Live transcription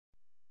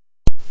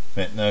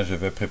Maintenant, je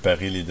vais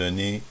préparer les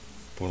données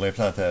pour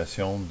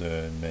l'implantation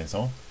d'une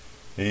maison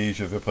et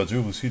je vais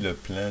produire aussi le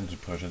plan du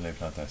projet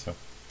d'implantation.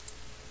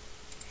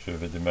 Je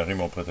vais démarrer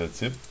mon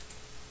prototype.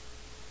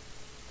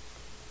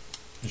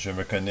 Je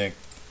me connecte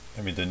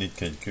à mes données de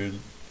calcul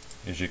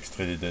et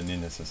j'extrais les données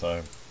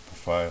nécessaires pour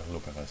faire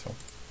l'opération.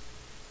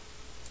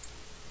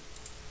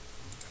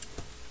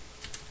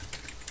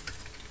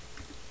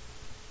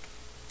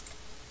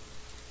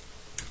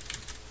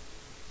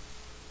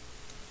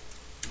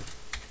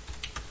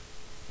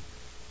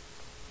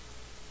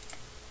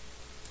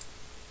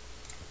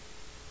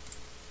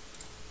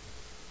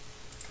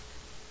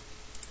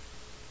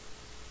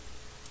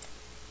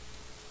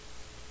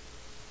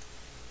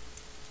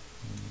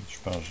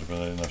 Je pense que je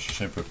vais aller en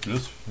chercher un peu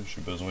plus.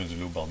 J'ai besoin du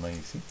lot bornant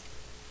ici.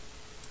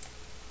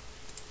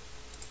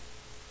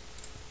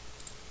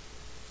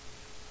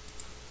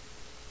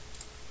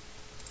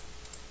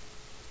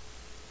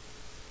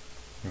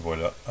 Et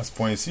voilà. À ce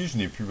point-ci, je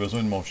n'ai plus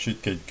besoin de mon fichier de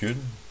calcul.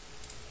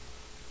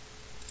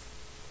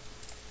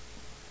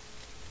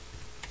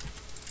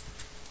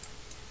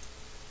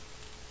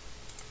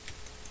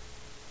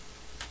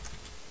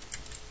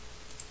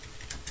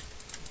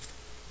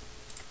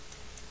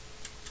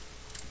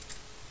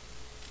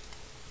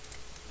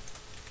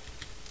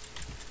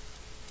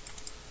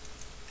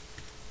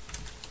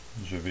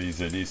 Je vais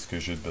isoler ce que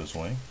j'ai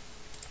besoin.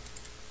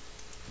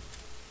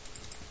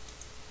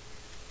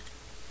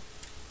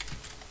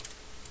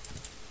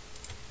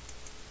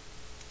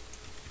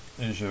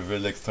 Et je vais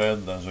l'extraire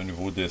dans un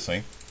nouveau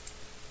dessin.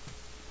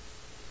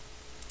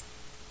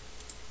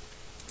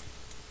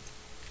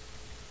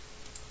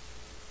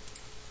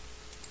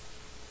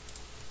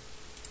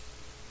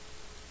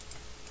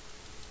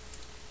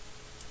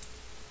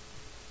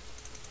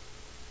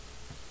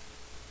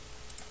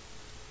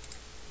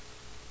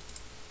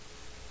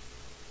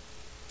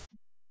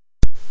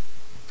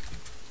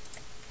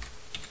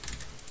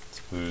 Un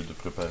petit peu de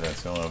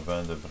préparation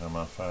avant de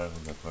vraiment faire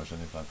le projet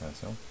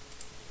d'implantation.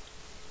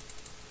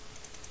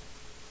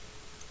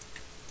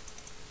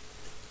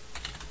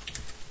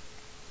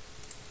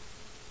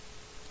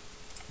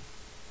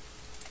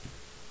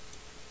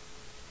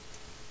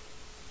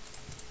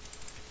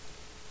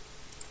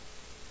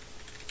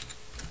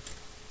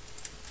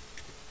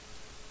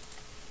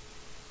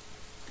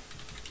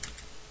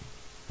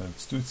 Un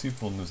petit outil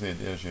pour nous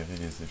aider à gérer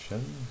les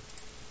échelles,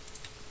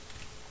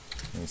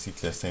 ainsi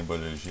que la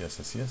symbologie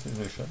associée à ces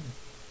échelles.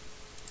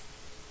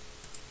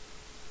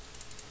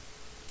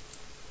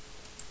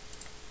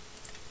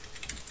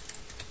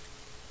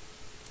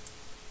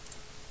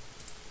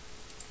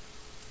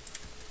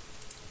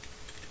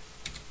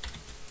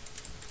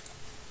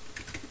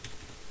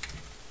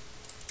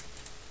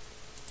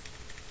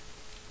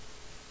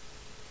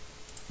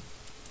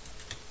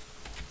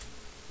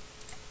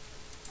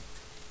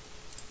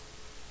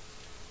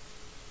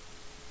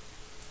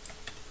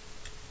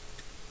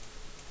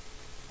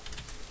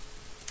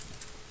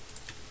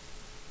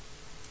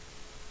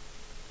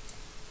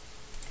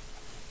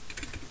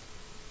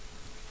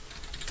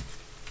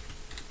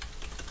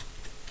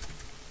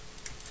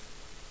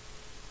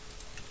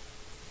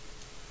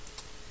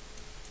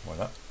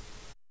 Voilà.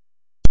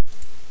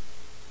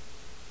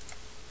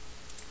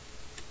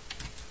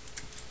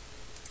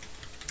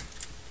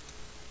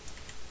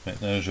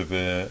 Maintenant, je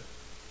vais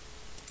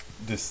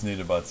dessiner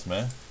le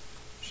bâtiment.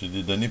 J'ai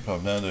des données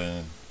provenant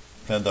d'un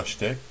plan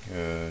d'architecte.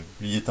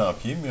 Il est en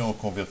pied, mais on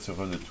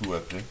convertira le tout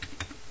après.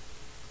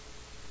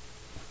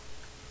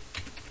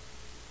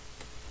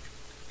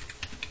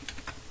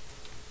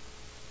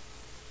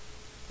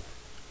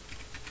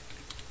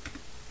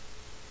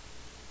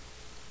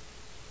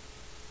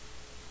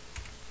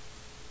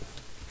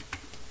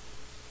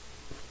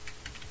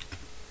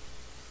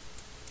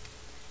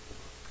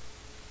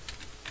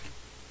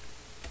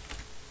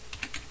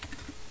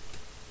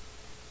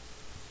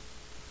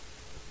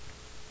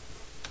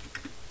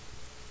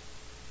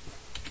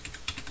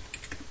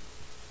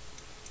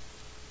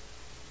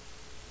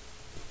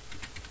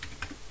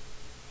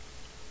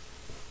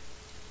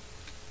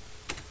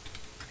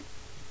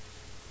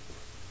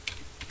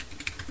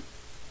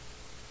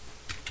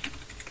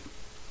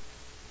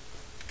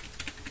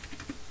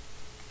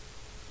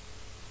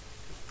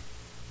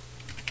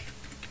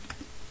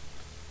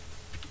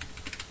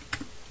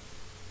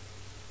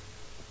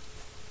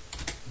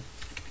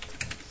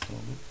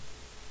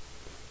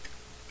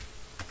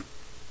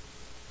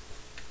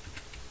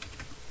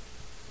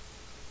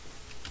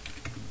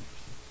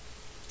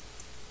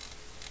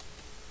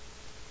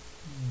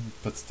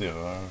 Petite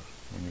erreur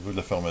au niveau de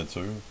la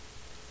fermeture.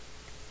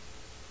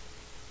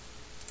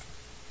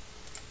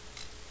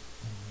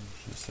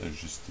 Juste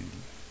ajuster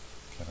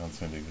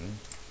 45 degrés.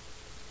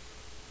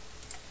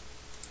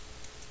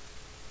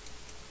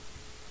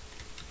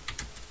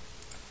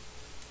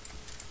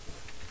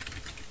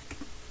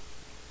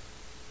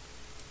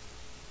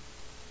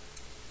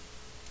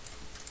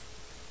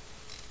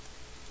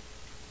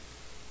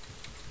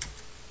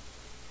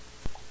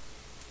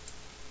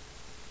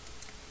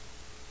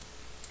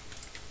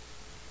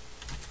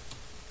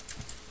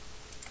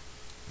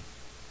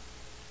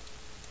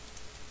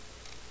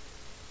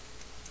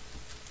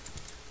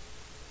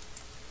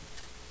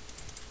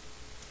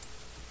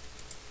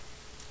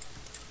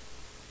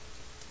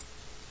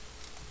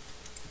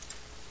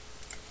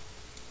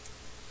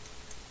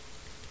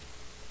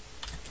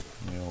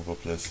 va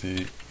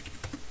placer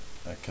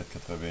à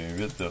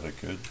 4,88 de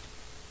recul.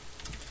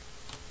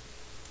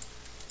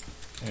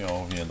 Et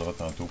on reviendra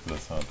tantôt pour le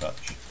sans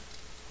tâche.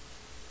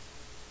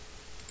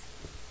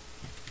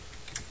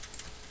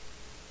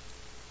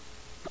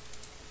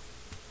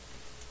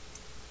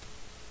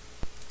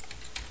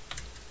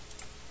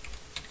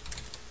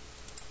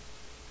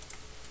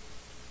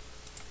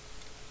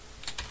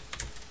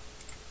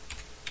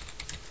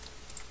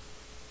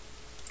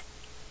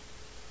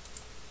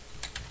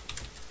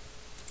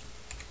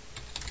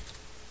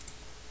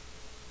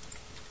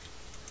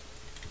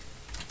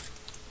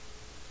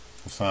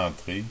 Pour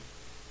centrer,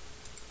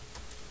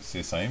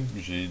 c'est simple,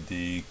 j'ai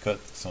des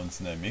cotes qui sont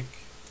dynamiques.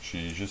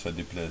 J'ai juste à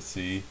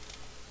déplacer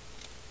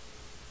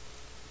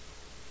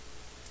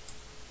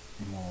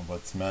mon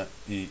bâtiment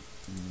et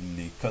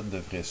les cotes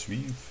devraient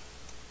suivre.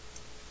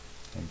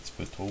 Un petit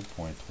peu trop,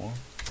 0.3.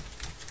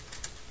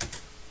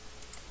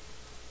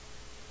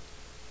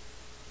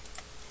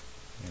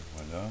 Et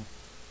voilà,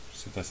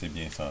 c'est assez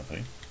bien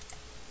centré.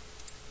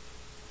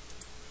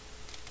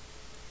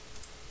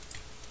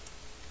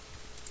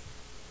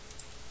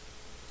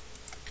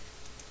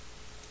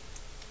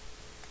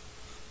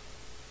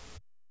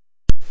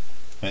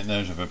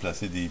 Maintenant, je veux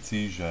placer des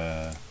tiges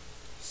à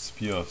 6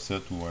 pieds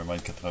offset ou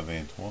 1,83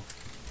 m.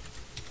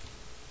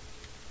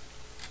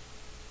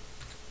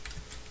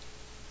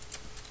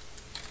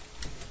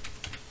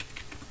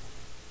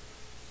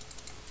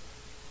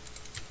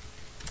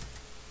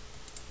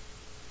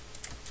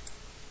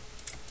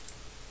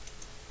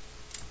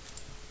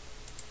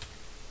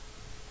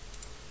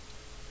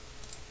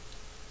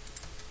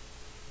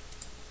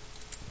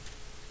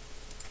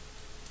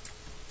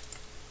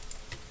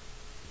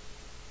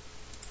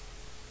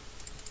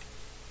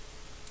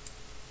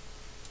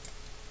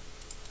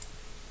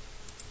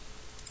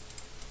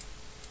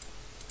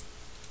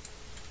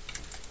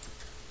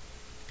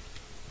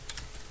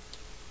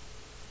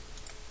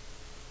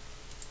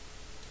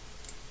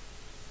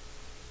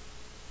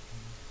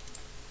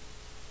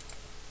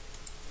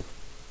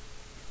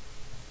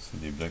 C'est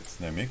des blocs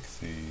dynamiques,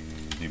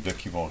 c'est des blocs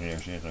qui vont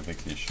réagir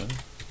avec les chaînes.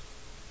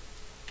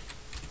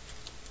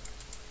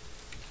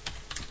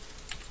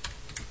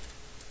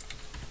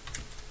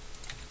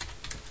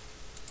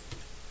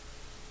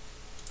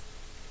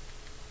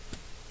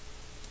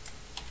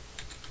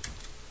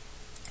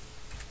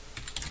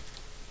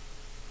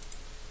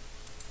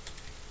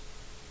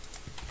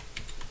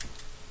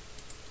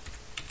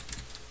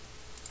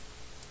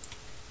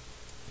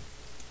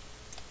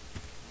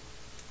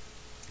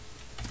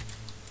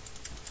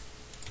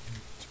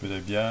 Un peu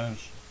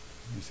d'habillage,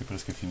 et c'est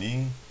presque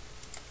fini.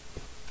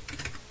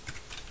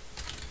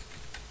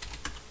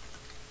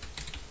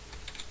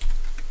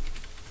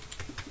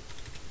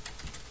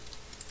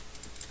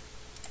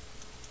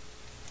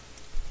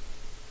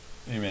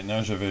 Et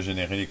maintenant, je vais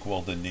générer les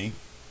coordonnées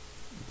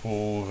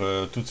pour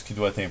tout ce qui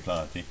doit être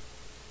implanté.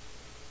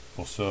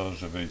 Pour ça,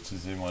 je vais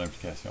utiliser mon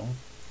application.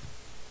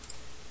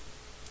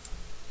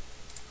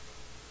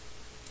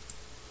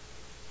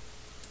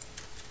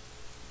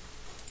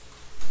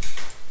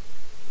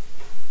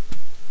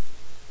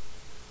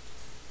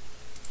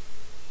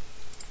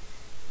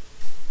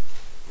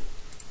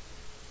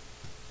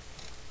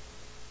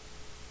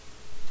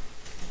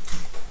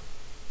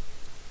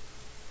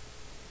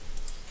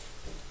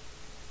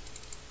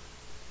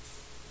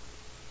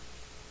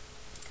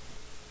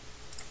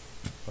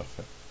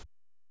 Parfait.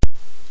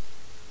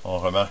 On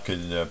remarque que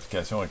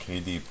l'application a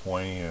créé des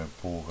points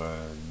pour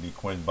les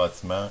coins de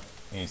bâtiment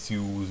ainsi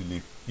où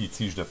les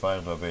tiges de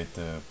fer doivent être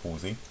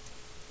posées.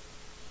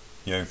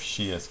 Il y a un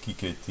fichier ASCII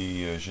qui a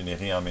été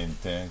généré en même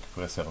temps qui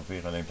pourrait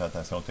servir à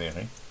l'implantation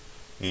terrain.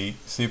 Et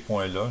ces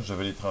points-là, je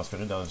vais les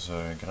transférer dans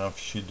un grand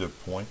fichier de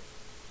points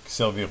qui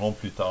serviront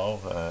plus tard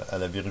à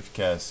la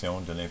vérification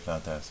de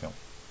l'implantation.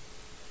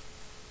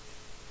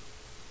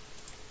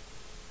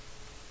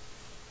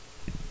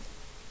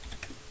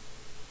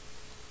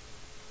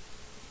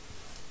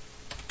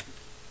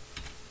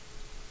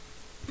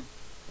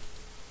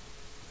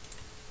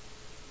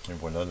 Et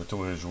voilà, le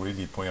tour est joué,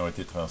 les points ont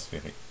été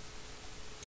transférés.